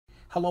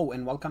Hello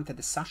and welcome to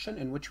this session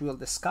in which we'll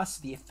discuss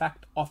the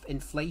effect of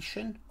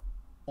inflation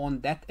on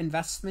debt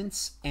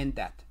investments and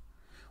debt.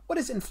 What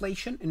is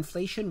inflation?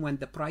 Inflation when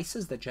the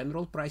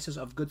general prices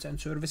of goods and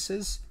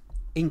services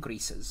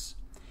increases.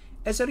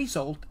 As a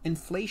result,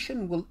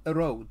 inflation will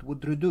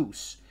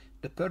reduce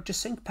the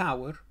purchasing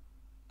power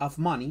of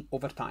money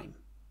over time.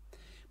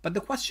 But the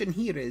question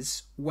here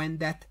is, when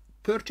that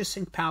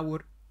purchasing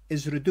power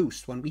is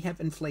reduced, when we have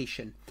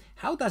inflation,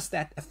 how does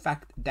that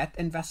affect debt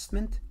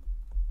investment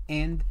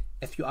and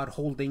if you are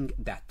holding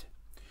debt?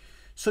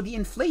 So the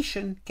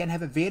inflation can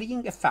have a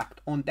varying effect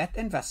on debt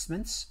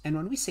investments. And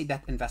when we say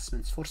debt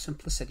investments, for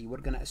simplicity, we're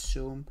going to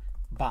assume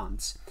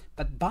bonds.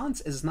 But bonds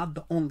is not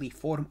the only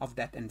form of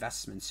debt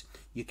investments.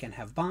 You can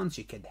have bonds,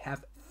 you could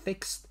have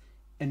fixed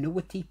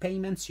annuity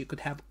payments, you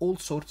could have all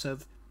sorts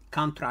of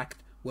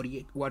contract where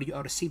you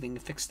are receiving a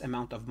fixed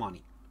amount of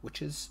money,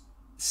 which is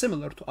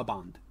similar to a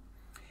bond.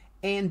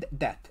 And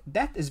debt.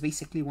 Debt is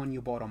basically when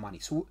you borrow money.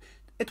 So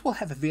it will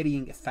have a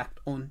varying effect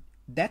on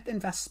debt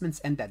investments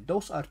and debt.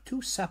 Those are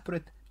two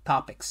separate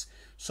topics.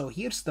 So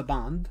here's the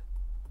bond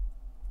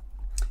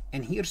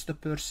and here's the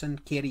person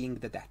carrying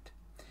the debt.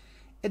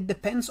 It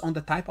depends on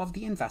the type of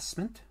the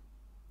investment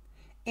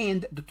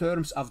and the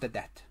terms of the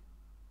debt.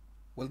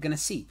 We're going to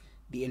see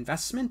the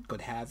investment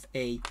could have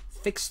a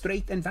fixed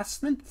rate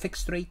investment.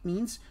 Fixed rate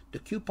means the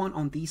coupon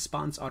on these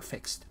bonds are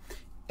fixed.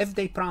 If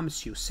they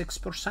promise you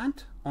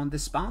 6% on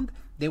this bond,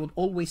 they will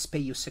always pay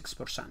you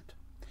 6%.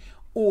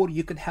 Or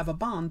you could have a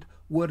bond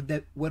where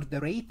the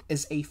rate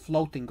is a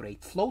floating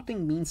rate.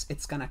 Floating means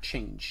it's going to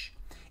change.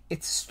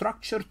 It's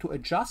structured to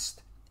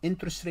adjust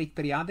interest rate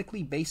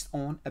periodically based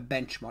on a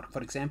benchmark.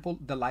 For example,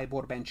 the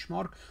LIBOR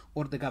benchmark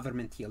or the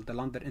government yield, the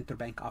London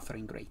Interbank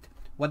Offering Rate.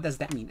 What does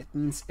that mean? It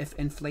means if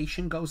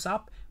inflation goes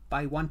up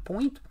by 1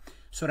 point,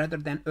 so rather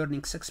than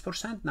earning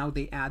 6%, now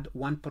they add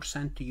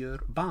 1% to your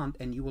bond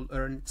and you will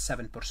earn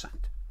 7%.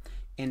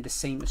 And the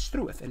same is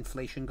true if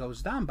inflation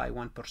goes down by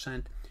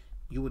 1%,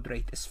 your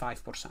rate is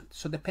 5%.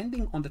 So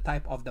depending on the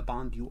type of the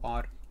bond you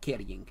are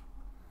carrying.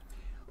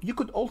 You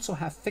could also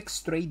have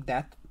fixed rate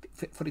debt.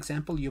 For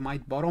example, you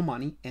might borrow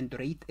money and the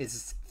rate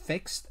is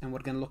fixed, and we're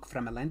going to look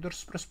from a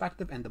lender's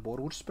perspective and the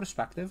borrower's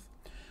perspective.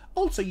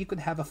 Also, you could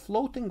have a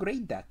floating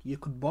rate debt. You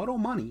could borrow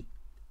money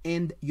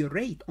and your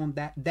rate on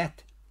that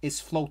debt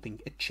is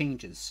floating. It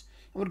changes.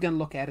 And we're going to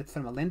look at it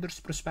from a lender's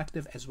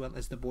perspective as well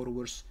as the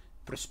borrower's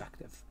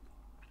perspective.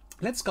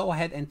 Let's go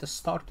ahead and to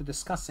start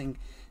discussing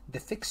the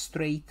fixed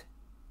rate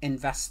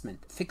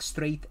fixed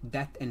rate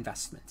debt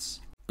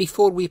investments.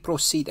 Before we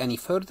proceed any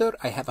further,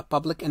 I have a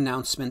public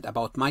announcement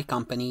about my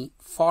company,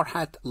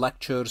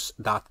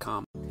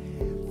 farhatlectures.com.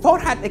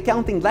 Farhat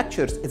Accounting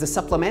Lectures is a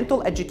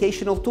supplemental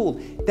educational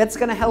tool that's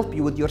going to help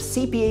you with your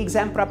CPA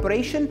exam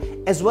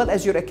preparation as well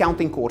as your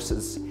accounting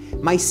courses.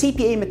 My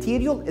CPA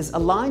material is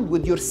aligned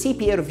with your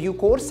CPA review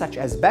course such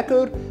as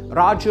Becker,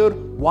 Roger,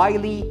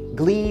 Wiley,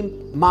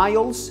 Gleam,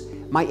 Miles.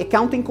 My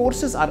accounting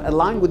courses are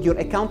aligned with your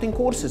accounting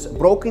courses,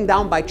 broken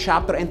down by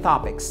chapter and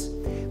topics.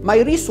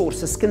 My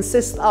resources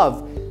consist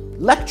of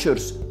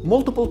lectures,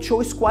 multiple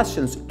choice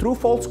questions,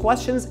 true-false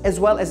questions, as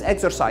well as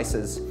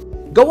exercises.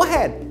 Go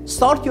ahead,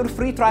 start your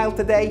free trial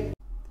today.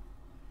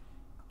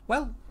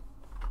 Well,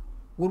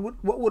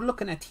 what we're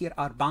looking at here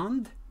are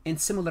bond and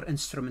similar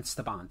instruments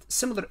to bond.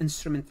 Similar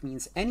instrument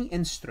means any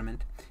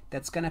instrument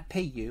that's going to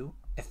pay you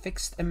a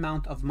fixed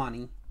amount of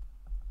money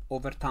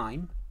over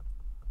time,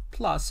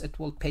 plus it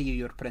will pay you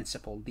your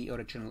principal, the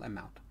original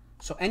amount.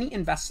 So any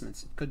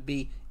investments, it could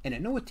be an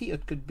annuity,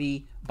 it could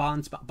be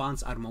bonds, but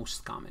bonds are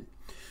most common.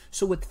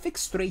 So with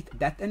fixed rate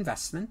debt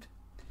investment,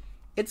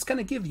 it's going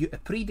to give you a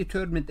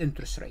predetermined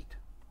interest rate,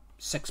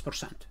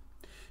 6%.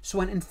 So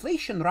when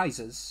inflation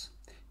rises,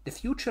 the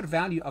future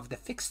value of the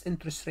fixed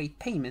interest rate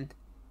payment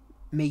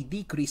may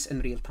decrease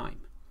in real time.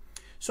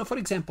 So for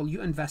example,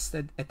 you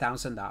invested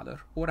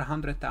 $1,000 or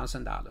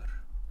 $100,000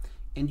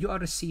 and you are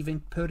receiving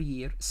per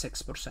year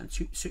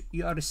 6%. So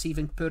you are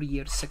receiving per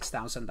year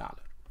 $6,000.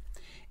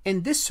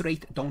 And this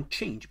rate don't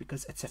change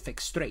because it's a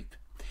fixed rate.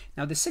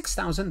 Now the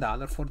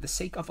 $6,000, for the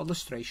sake of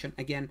illustration,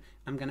 again,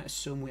 I'm going to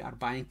assume we are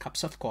buying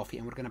cups of coffee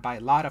and we're going to buy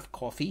a lot of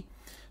coffee.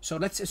 So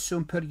let's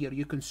assume per year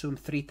you consume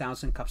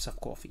 3,000 cups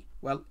of coffee.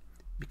 Well,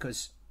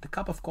 because the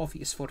cup of coffee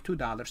is for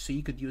 $2, so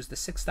you could use the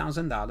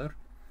 $6,000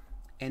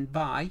 and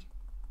buy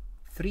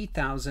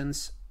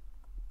 3,000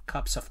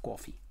 cups of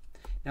coffee.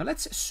 Now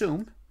let's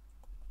assume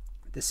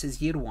this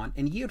is year one.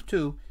 In year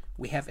two,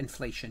 we have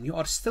inflation. You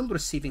are still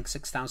receiving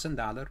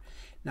 $6,000.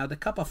 Now the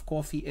cup of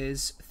coffee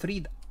is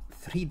 $3.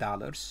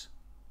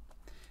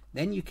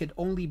 Then you could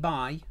only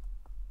buy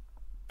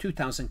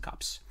 2,000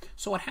 cups.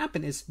 So what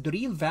happened is the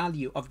real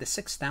value of the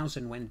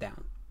 6,000 went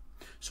down.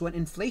 So when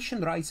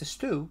inflation rises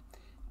too,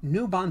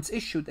 new bonds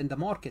issued in the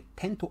market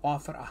tend to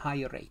offer a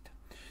higher rate.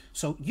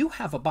 So you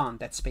have a bond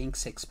that's paying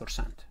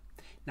 6%.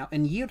 Now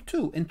in year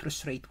two,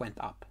 interest rate went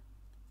up.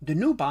 The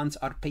new bonds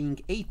are paying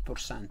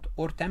 8%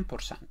 or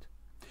 10%.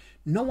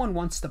 No one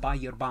wants to buy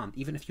your bond.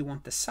 Even if you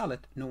want to sell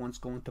it, no one's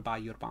going to buy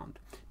your bond.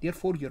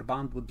 Therefore, your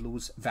bond would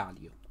lose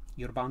value.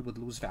 your bond would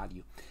lose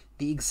value.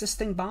 The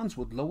existing bonds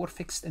with lower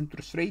fixed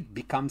interest rate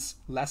becomes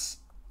less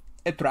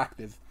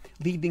attractive,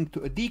 leading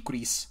to a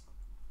decrease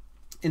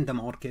in the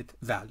market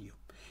value.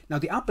 Now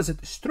the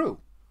opposite is true.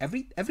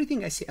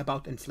 Everything I say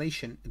about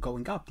inflation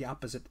going up, the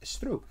opposite is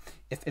true.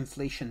 If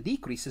inflation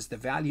decreases the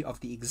value of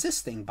the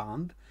existing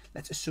bond,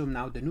 let's assume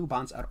now the new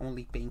bonds are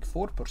only paying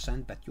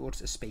 4%, but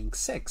yours is paying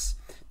 6%,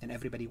 then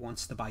everybody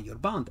wants to buy your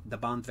bond. The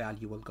bond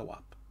value will go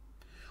up.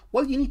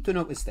 What you need to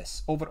know is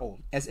this: overall,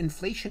 as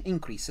inflation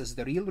increases,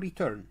 the real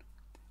return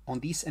on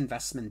these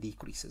investment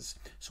decreases.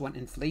 So when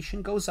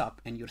inflation goes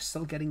up and you're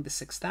still getting the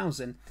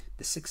 6,000,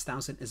 the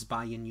 6,000 is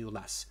buying you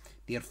less.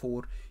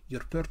 Therefore,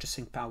 your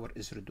purchasing power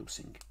is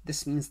reducing.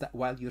 This means that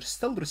while you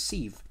still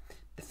receive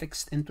the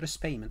fixed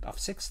interest payment of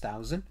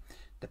 6,000,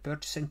 the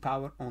purchasing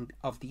power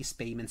of these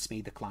payments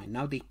may decline.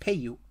 Now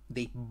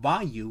they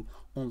buy you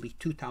only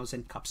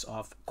 2,000 cups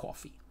of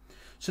coffee.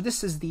 So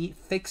this is the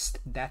fixed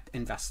debt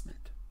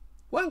investment.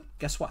 Well,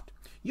 guess what?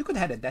 You could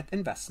have a debt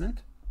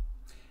investment,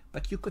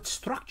 but you could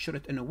structure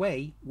it in a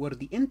way where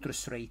the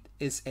interest rate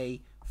is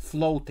a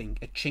floating,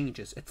 it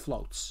changes, it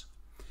floats.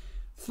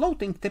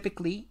 Floating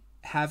typically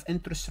have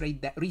interest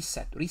rate that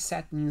reset.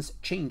 Reset means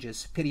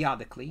changes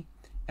periodically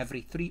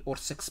every 3 or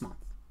 6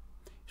 months.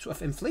 So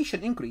if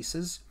inflation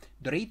increases,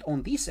 the rate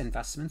on these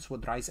investments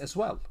would rise as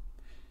well,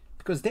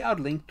 because they are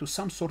linked to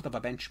some sort of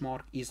a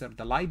benchmark, either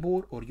the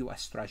LIBOR or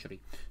US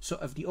Treasury. So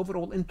if the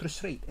overall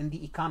interest rate in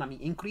the economy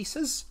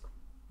increases,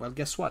 well,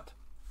 guess what?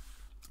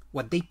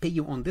 What they pay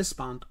you on this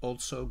bond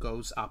also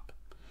goes up.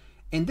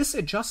 And this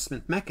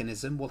adjustment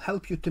mechanism will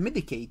help you to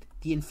mitigate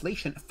the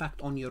inflation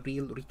effect on your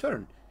real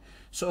return.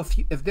 So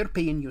if they're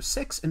paying you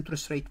 6,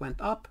 interest rate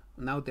went up,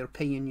 now they're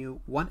paying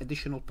you 1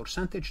 additional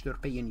percentage, they're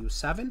paying you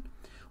 7.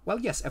 Well,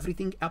 yes,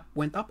 everything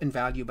went up in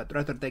value, but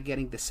rather than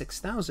getting the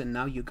 6,000,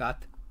 now you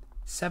got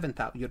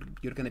 7,000.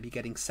 You're going to be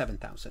getting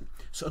 7,000.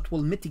 So it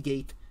will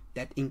mitigate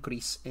that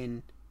increase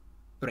in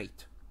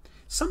rate.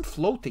 Some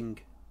floating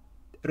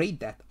rate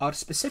debt are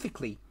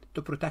specifically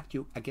to protect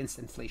you against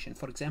inflation.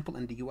 For example,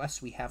 in the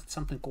US, we have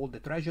something called the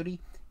Treasury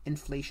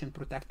Inflation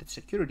Protected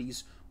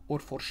Securities, or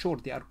for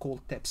short, they are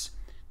called TIPS.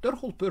 Their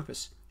whole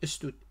purpose is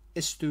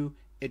to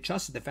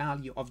adjust the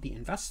value of the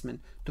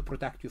investment to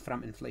protect you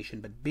from inflation.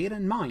 But bear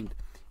in mind,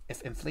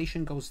 if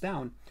inflation goes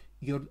down,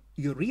 your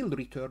real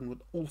return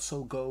would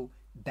also go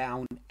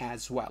down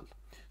as well.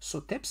 So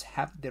TIPS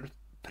have their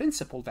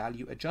principal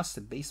value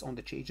adjusted based on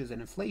the changes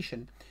in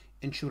inflation,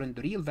 ensuring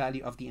the real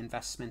value of the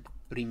investment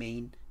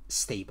remain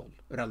stable,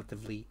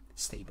 relatively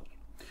stable.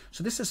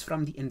 So this is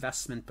from the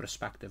investment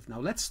perspective. Now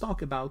let's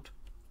talk about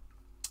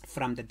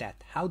from the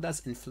debt. How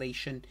does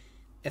inflation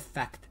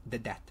affect the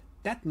debt?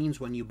 That means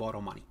when you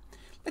borrow money.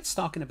 Let's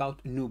talk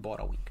about new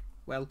borrowing.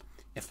 Well,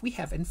 if we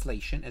have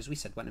inflation, as we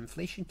said, when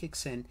inflation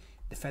kicks in,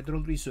 the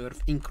Federal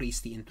Reserve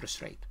increased the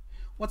interest rate.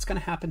 What's going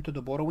to happen to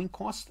the borrowing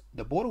cost?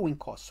 The borrowing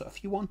cost, so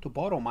if you want to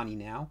borrow money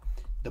now,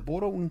 the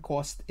borrowing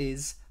cost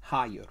is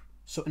higher.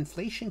 So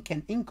inflation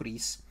can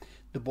increase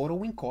the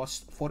borrowing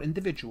cost for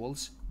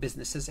individuals,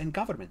 businesses, and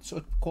government. So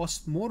it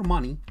costs more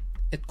money.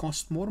 It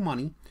costs more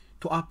money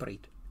to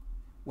operate.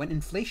 When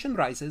inflation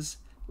rises,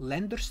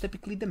 lenders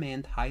typically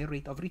demand higher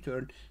rate of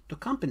return to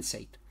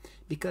compensate,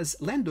 because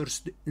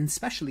lenders,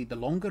 especially the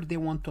longer they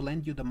want to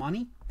lend you the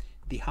money,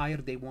 the higher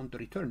they want the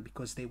return,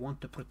 because they want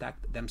to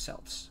protect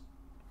themselves.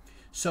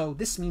 So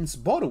this means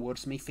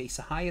borrowers may face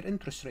a higher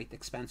interest rate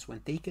expense when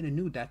taking a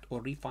new debt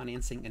or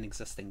refinancing an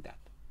existing debt.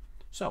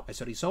 So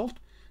as a result,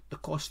 the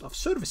cost of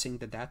servicing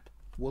the debt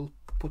will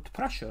put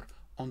pressure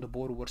on the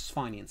borrower's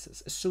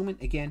finances, assuming,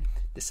 again,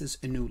 this is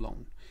a new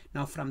loan.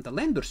 Now, from the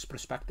lender's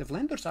perspective,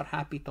 lenders are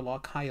happy to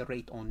lock higher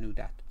rate on new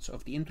debt. So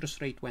if the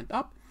interest rate went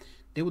up,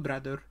 they would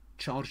rather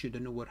charge you the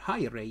newer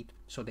higher rate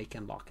so they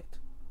can lock it.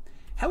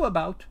 How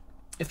about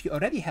if you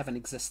already have an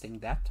existing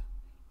debt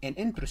and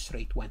interest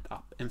rate went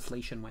up,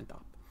 inflation went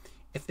up?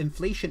 If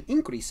inflation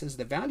increases,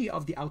 the value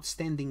of the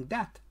outstanding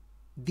debt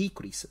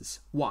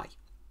decreases. Why?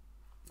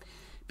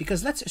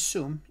 Because let's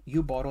assume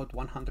you borrowed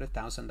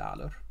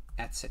 $100,000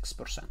 at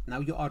 6%. Now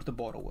you are the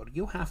borrower.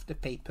 You have to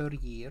pay per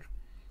year.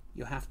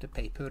 Pay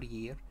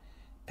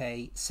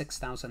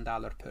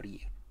 $6,000 per year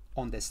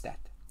on this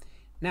debt.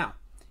 Now,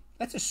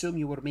 let's assume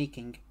you were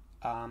making,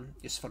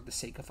 just for the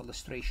sake of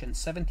illustration,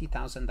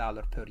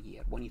 $70,000 per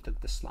year when you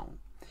took this loan.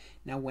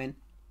 Now, when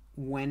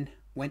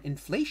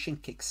inflation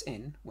kicks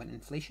in,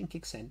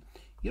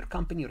 your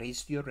company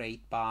raised your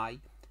rate by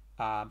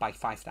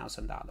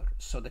 $5,000.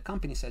 So the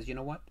company says, you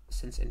know what?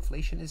 Since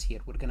inflation is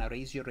here, we're going to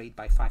raise your rate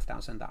by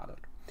 $5,000.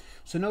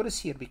 So notice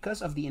here,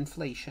 because of the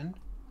inflation,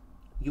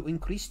 you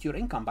increased your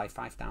income by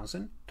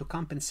 $5,000 to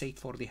compensate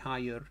for the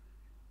higher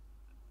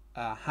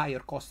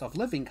cost of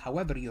living.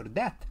 However, your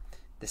debt,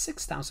 the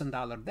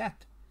 $6,000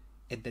 debt,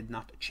 it did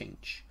not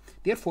change.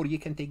 Therefore, you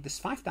can take this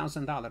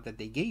 $5,000 that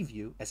they gave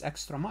you as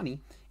extra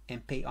money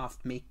and pay off,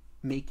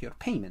 make your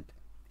payment.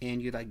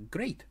 And you're like,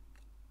 great.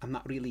 I'm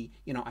not really,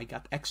 I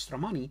got extra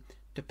money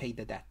to pay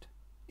the debt.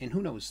 And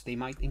who knows, they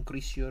might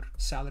increase your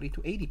salary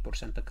to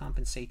 80% to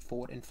compensate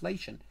for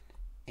inflation,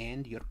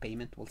 and your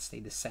payment will stay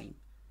the same.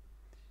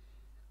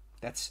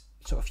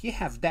 So if you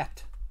have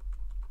debt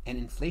and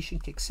inflation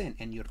kicks in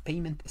and your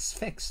payment is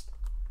fixed,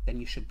 then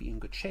you should be in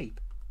good shape.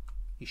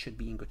 You should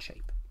be in good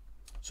shape.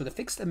 So the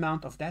fixed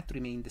amount of debt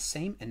remains the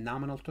same in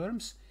nominal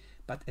terms,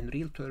 but in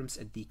real terms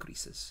it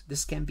decreases.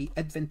 This can be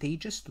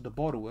advantageous to the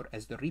borrower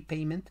as the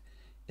repayment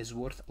is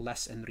worth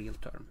less in real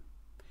term.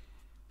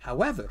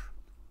 However,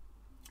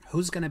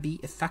 who's going to be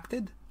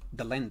affected?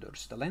 The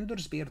lenders. The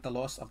lenders bear the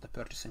loss of the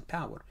purchasing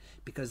power,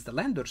 because the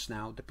lenders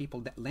now, the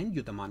people that lend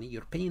you the money,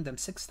 you're paying them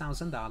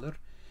 $6,000,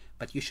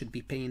 but you should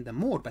be paying them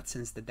more, but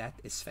since the debt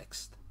is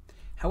fixed.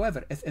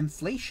 However, if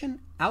inflation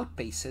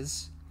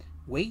outpaces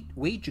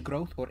wage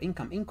growth or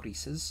income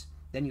increases,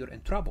 then you're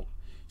in trouble.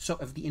 So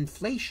if the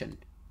inflation,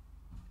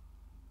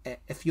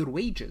 if your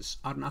wages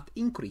are not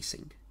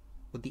increasing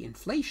with the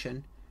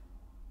inflation,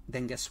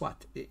 then guess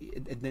what?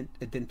 It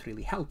didn't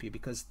really help you,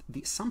 because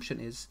the assumption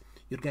is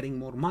you're getting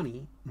more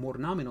money, more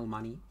nominal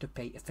money to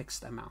pay a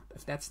fixed amount.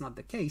 If that's not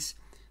the case,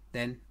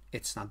 then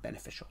it's not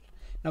beneficial.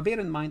 Now bear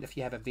in mind, if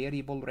you have a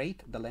variable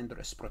rate, the lender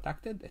is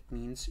protected. It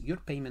means your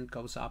payment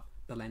goes up,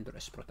 the lender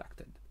is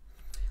protected.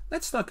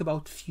 Let's talk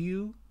about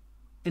few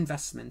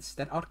investments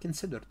that are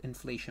considered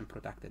inflation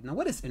protected. Now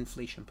what is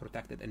inflation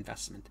protected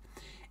investment?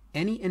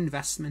 Any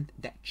investment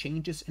that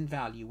changes in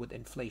value with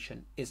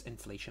inflation is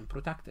inflation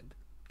protected.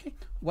 Okay,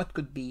 what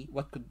could be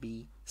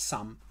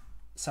some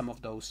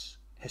of those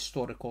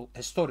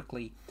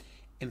historically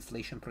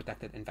inflation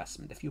protected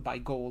investment? If you buy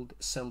gold,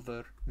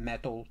 silver,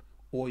 metal,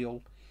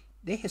 oil,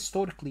 they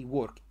historically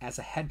work as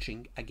a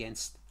hedging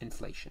against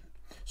inflation.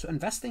 So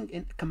investing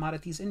in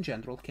commodities in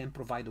general can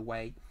provide a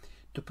way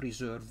to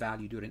preserve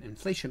value during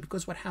inflation,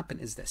 because what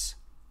happened is this: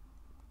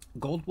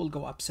 gold will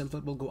go up, silver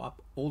will go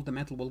up, all the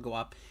metal will go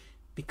up,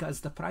 because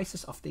the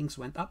prices of things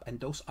went up, and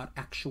those are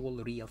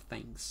actual real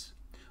things.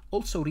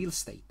 Also real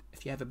estate,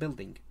 if you have a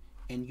building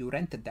and you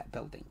rented that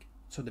building,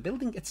 so the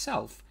building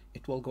itself,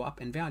 it will go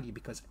up in value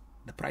because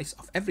the price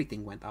of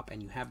everything went up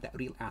and you have that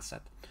real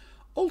asset.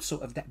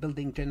 Also, if that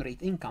building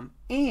generates income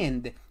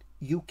and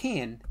you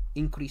can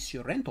increase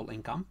your rental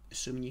income,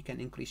 assuming you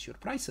can increase your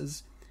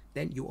prices,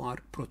 then you are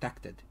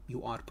protected.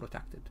 You are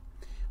protected.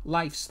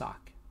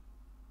 Livestock,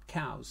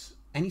 cows,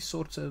 any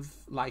sorts of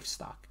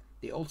livestock,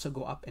 they also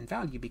go up in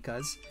value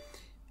because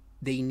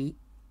they need,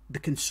 the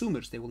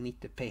consumers, they will need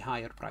to pay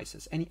higher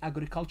prices. Any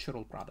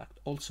agricultural product,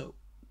 also,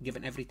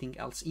 given everything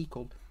else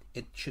equal,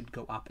 it should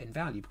go up in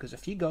value, because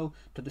if you go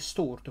to the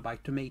store to buy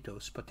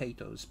tomatoes,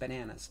 potatoes,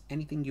 bananas,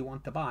 anything you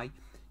want to buy,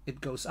 it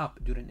goes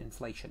up during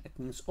inflation. It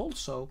means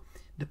also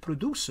the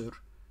producer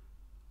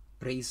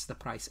raise the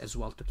price as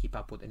well to keep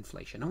up with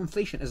inflation. Now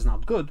inflation is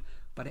not good,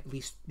 but at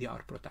least they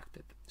are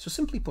protected. So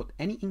simply put,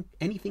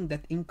 anything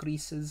that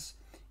increases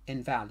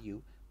in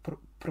value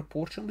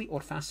proportionally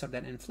or faster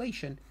than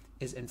inflation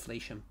is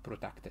inflation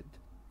protected.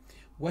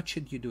 What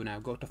should you do now?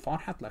 Go to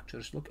Farhat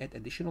Lectures, look at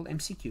additional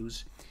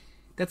MCQs.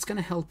 That's going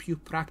to help you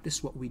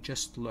practice what we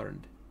just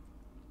learned.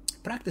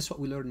 Practice what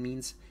we learned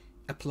means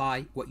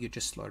apply what you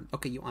just learned.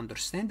 Okay, you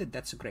understand it,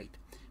 that's great.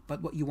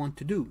 But what you want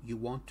to do, you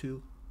want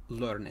to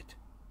learn it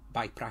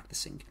by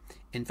practicing.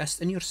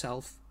 Invest in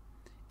yourself,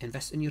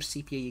 invest in your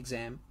CPA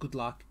exam. Good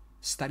luck,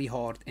 study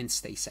hard, and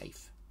stay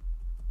safe.